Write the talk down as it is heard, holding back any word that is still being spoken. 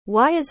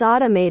Why is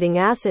automating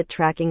asset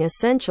tracking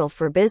essential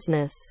for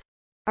business?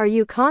 Are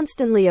you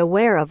constantly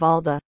aware of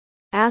all the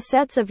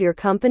assets of your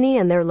company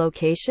and their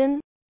location?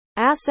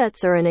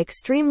 Assets are an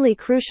extremely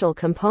crucial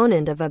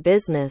component of a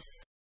business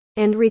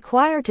and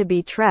require to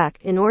be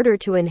tracked in order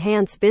to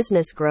enhance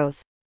business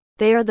growth.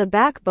 They are the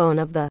backbone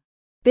of the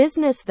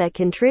business that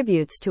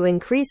contributes to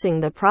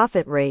increasing the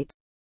profit rate.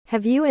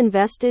 Have you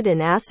invested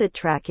in asset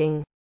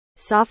tracking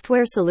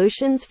software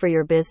solutions for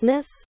your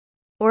business?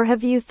 Or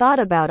have you thought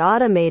about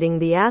automating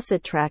the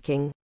asset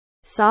tracking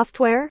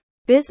software?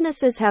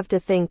 Businesses have to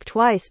think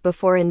twice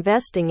before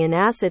investing in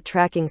asset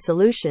tracking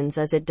solutions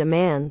as it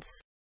demands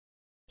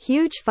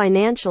huge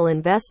financial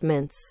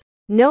investments.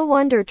 No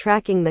wonder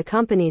tracking the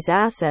company's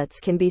assets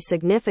can be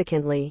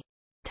significantly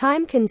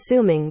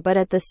time-consuming, but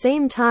at the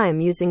same time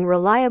using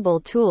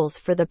reliable tools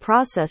for the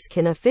process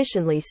can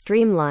efficiently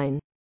streamline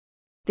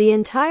the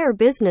entire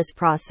business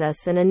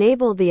process and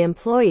enable the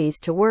employees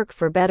to work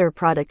for better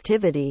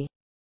productivity.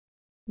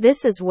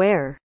 This is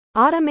where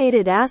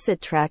automated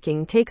asset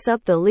tracking takes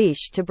up the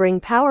leash to bring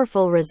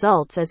powerful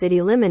results as it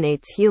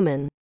eliminates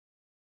human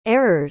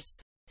errors.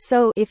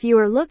 So, if you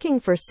are looking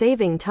for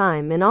saving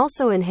time and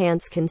also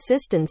enhance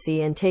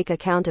consistency and take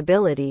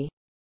accountability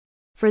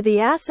for the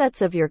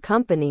assets of your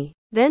company,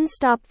 then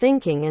stop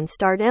thinking and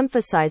start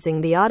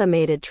emphasizing the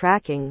automated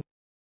tracking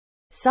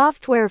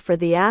software for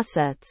the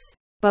assets.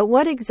 But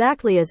what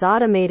exactly is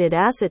automated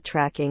asset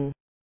tracking?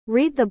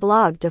 Read the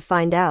blog to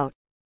find out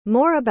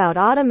more about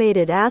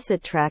automated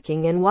asset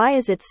tracking and why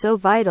is it so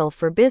vital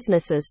for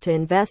businesses to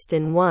invest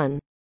in one.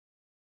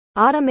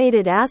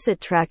 Automated asset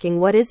tracking.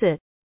 What is it?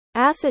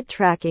 Asset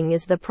tracking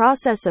is the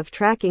process of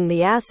tracking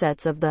the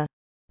assets of the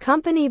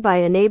company by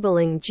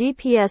enabling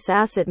GPS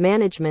asset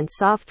management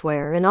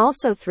software and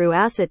also through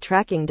asset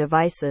tracking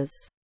devices.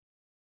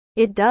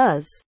 It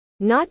does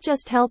not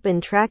just help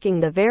in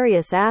tracking the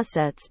various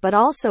assets but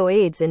also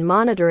aids in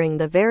monitoring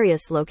the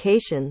various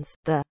locations,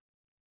 the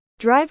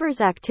driver's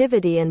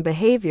activity and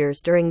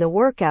behaviors during the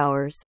work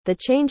hours, the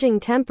changing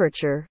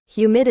temperature,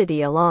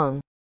 humidity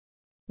along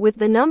with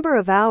the number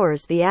of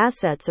hours the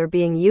assets are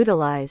being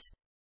utilized.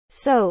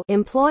 So,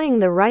 employing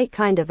the right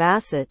kind of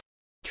asset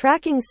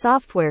tracking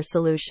software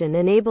solution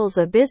enables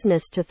a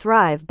business to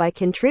thrive by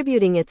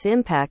contributing its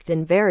impact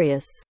in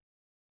various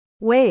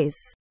ways.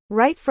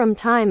 Right from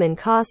time and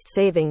cost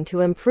saving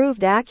to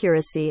improved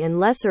accuracy and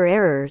lesser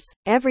errors,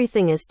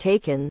 everything is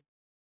taken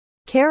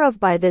care of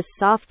by this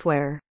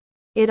software.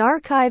 It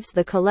archives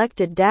the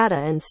collected data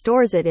and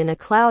stores it in a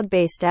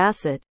cloud-based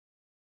asset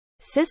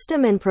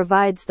system and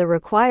provides the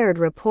required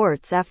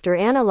reports after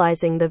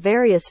analyzing the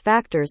various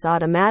factors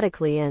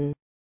automatically and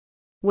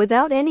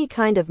without any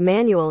kind of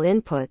manual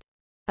input.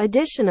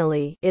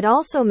 Additionally, it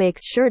also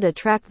makes sure to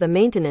track the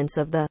maintenance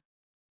of the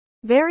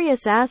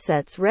various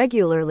assets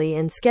regularly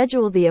and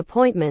schedule the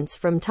appointments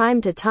from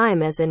time to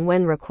time as and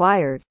when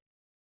required.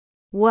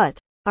 What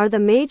are the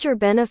major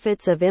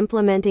benefits of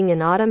implementing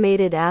an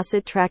automated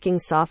asset tracking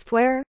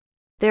software?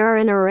 There are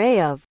an array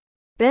of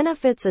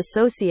benefits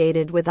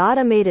associated with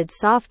automated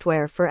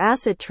software for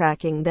asset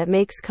tracking that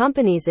makes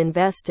companies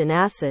invest in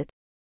asset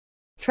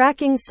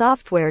tracking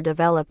software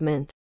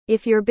development.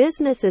 If your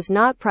business is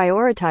not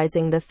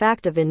prioritizing the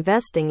fact of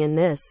investing in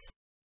this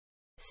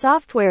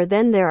software,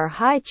 then there are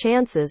high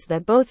chances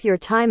that both your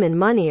time and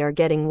money are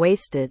getting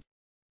wasted.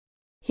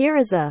 Here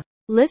is a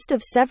list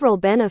of several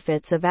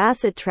benefits of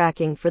asset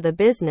tracking for the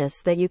business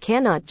that you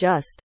cannot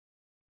just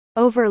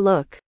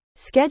overlook.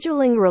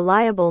 Scheduling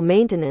reliable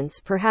maintenance.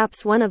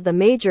 Perhaps one of the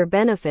major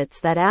benefits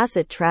that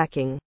asset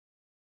tracking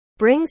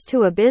brings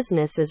to a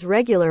business is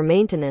regular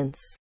maintenance.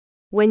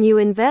 When you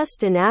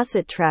invest in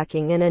asset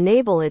tracking and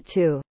enable it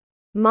to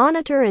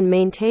monitor and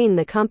maintain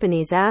the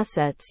company's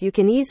assets, you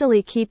can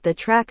easily keep the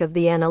track of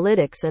the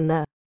analytics and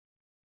the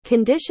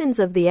conditions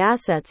of the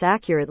assets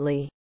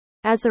accurately.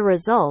 As a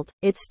result,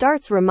 it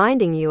starts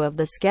reminding you of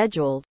the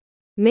scheduled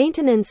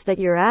maintenance that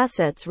your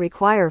assets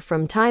require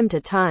from time to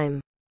time.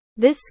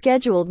 This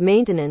scheduled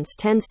maintenance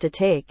tends to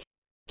take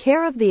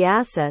care of the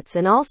assets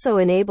and also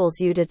enables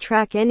you to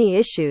track any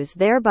issues,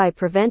 thereby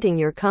preventing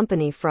your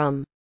company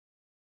from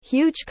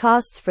huge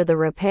costs for the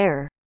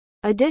repair.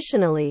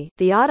 Additionally,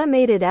 the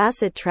automated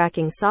asset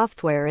tracking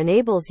software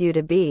enables you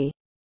to be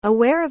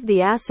aware of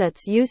the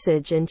asset's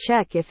usage and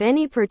check if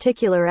any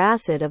particular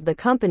asset of the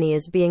company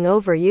is being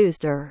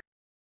overused or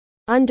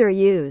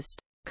underused.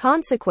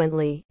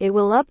 Consequently, it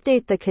will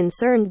update the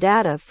concerned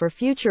data for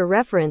future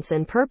reference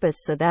and purpose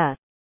so that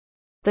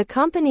the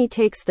company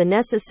takes the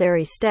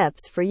necessary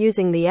steps for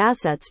using the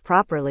assets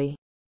properly.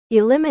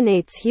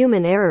 Eliminates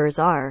human errors.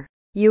 Are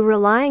you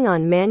relying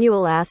on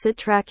manual asset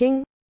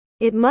tracking?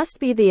 It must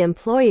be the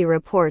employee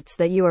reports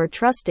that you are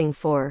trusting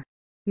for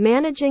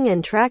managing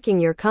and tracking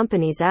your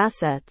company's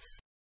assets.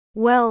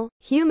 Well,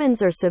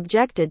 humans are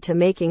subjected to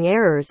making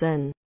errors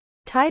and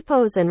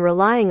typos, and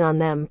relying on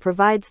them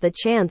provides the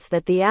chance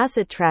that the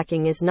asset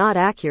tracking is not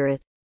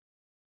accurate.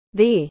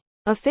 The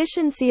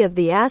efficiency of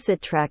the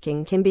asset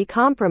tracking can be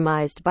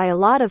compromised by a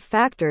lot of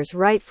factors,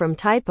 right from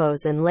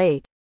typos and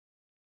late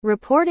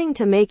reporting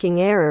to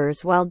making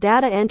errors while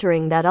data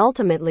entering that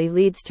ultimately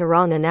leads to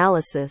wrong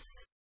analysis.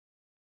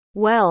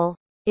 Well,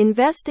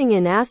 investing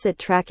in asset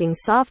tracking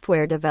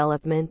software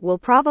development will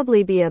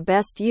probably be a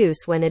best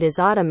use when it is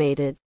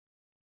automated,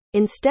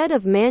 instead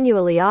of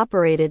manually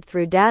operated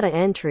through data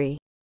entry.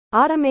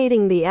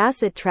 Automating the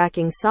asset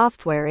tracking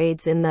software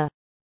aids in the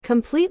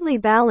completely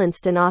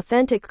balanced and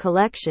authentic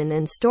collection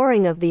and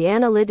storing of the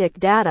analytic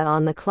data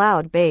on the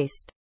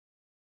cloud-based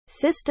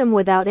system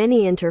without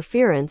any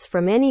interference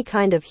from any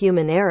kind of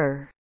human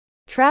error.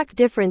 Track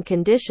different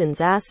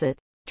conditions. Asset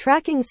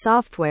tracking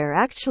software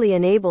actually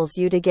enables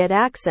you to get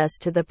access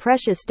to the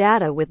precious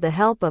data with the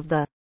help of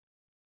the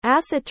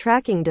asset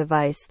tracking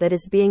device that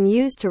is being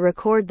used to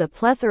record the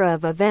plethora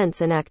of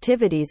events and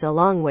activities,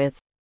 along with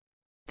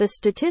the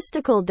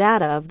statistical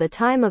data of the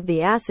time of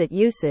the asset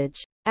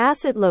usage,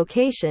 asset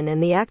location,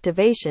 and the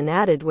activation,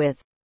 added with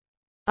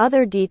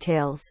other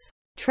details.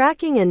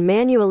 Tracking and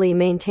manually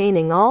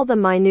maintaining all the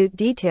minute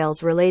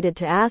details related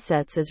to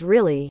assets is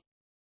really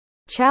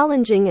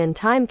challenging and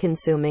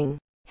time-consuming.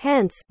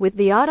 Hence, with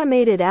the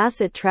automated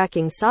asset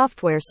tracking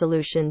software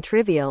solution,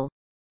 trivial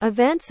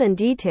events and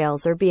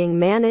details are being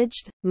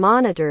managed,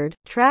 monitored,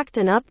 tracked,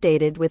 and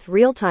updated with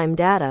real-time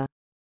data.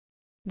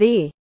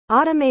 The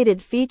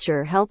automated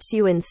feature helps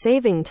you in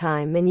saving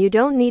time, and you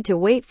don't need to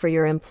wait for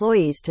your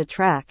employees to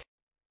track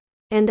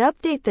and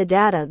update the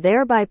data,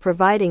 thereby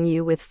providing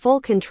you with full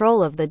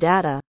control of the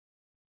data.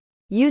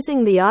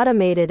 Using the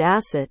automated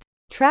asset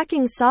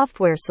tracking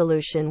software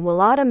solution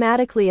will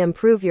automatically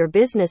improve your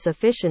business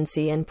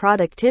efficiency and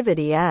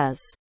productivity, as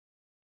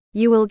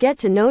you will get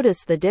to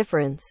notice the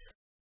difference.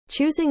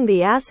 Choosing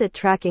the asset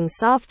tracking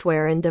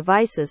software and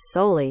devices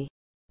solely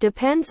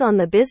depends on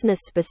the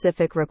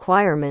business-specific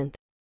requirement.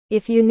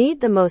 If you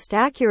need the most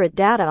accurate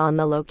data on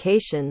the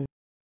location,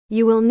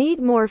 you will need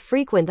more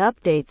frequent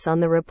updates on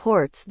the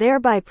reports,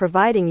 thereby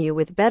providing you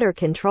with better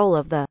control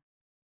of the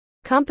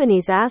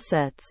company's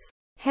assets.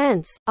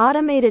 Hence,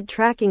 automated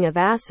tracking of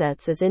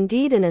assets is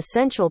indeed an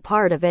essential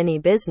part of any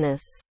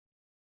business,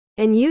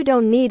 and you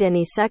don't need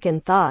any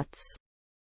second thoughts.